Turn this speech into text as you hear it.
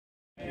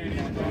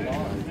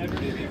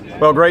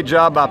Well, great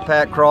job by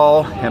Pat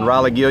Krall and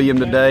Ryley Gilliam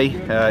today.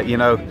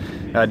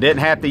 Didn't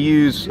have to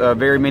use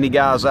very many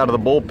guys out of the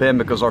bullpen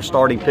because our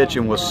starting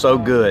pitching was so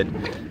good.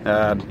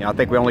 I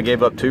think we only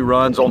gave up 2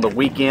 runs on the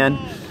weekend.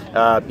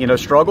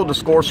 Struggled to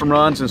score some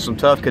runs in some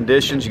tough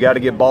conditions. You got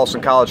to give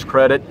Boston College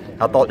credit.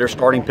 I thought their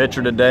starting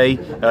pitcher today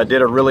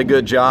did a really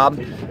good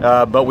job,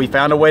 but we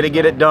found a way to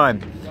get it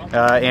done.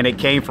 And it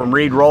came from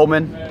Reed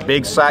Rollman,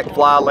 big sac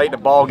fly late in the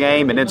ball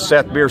game, and then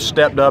Seth Beer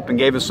stepped up and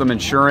gave us some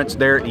insurance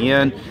there at the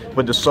end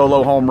with the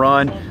solo home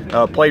run.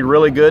 Played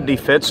really good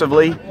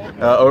defensively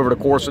over the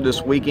course of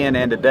this weekend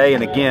and today.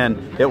 And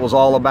again, it was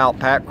all about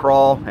Pat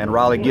Krall and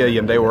Ryley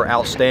Gilliam. They were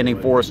outstanding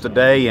for us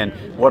today, and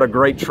what a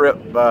great trip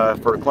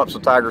for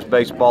Clemson Tigers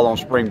baseball on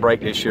spring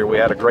break this year. We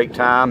had a great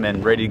time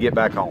and ready to get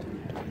back home.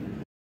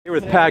 Here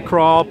with Pat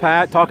Krall.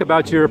 Pat, talk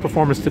about your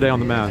performance today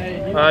on the mound.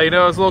 It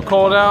was a little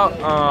cold out.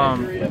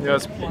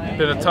 It's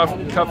been a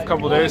tough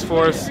couple of days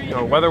for us,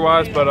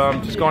 weather-wise,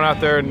 but just going out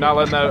there and not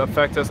letting that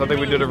affect us. I think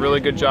we did a really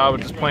good job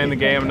of just playing the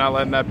game and not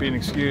letting that be an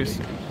excuse.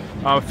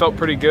 It felt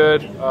pretty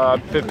good.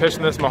 I've been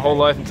pitching this my whole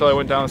life until I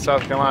went down to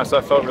South Carolina, so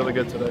I felt really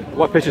good today.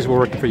 What pitches were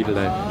working for you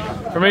today?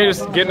 For me,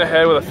 just getting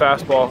ahead with a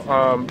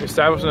fastball.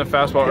 Establishing a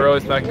fastball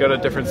early so that I can go to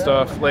different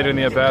stuff later in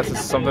the at-bats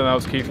is something that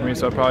was key for me,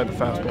 so probably the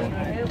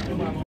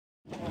fastball.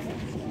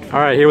 All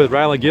right, here with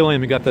Ryley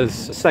Gilliam, we got the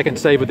second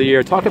save of the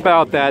year. Talk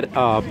about that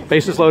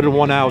bases loaded,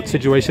 1 out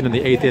situation in the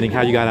 8th inning,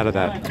 how you got out of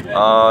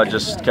that.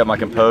 Just kept my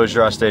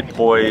composure. I stayed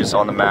poised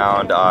on the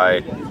mound.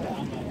 I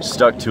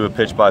stuck to a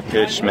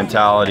pitch-by-pitch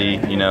mentality,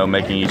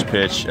 making each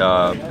pitch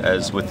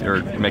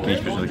making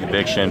each pitch with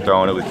conviction,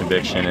 throwing it with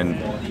conviction,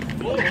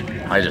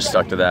 and I just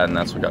stuck to that, and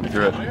that's what got me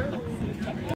through it.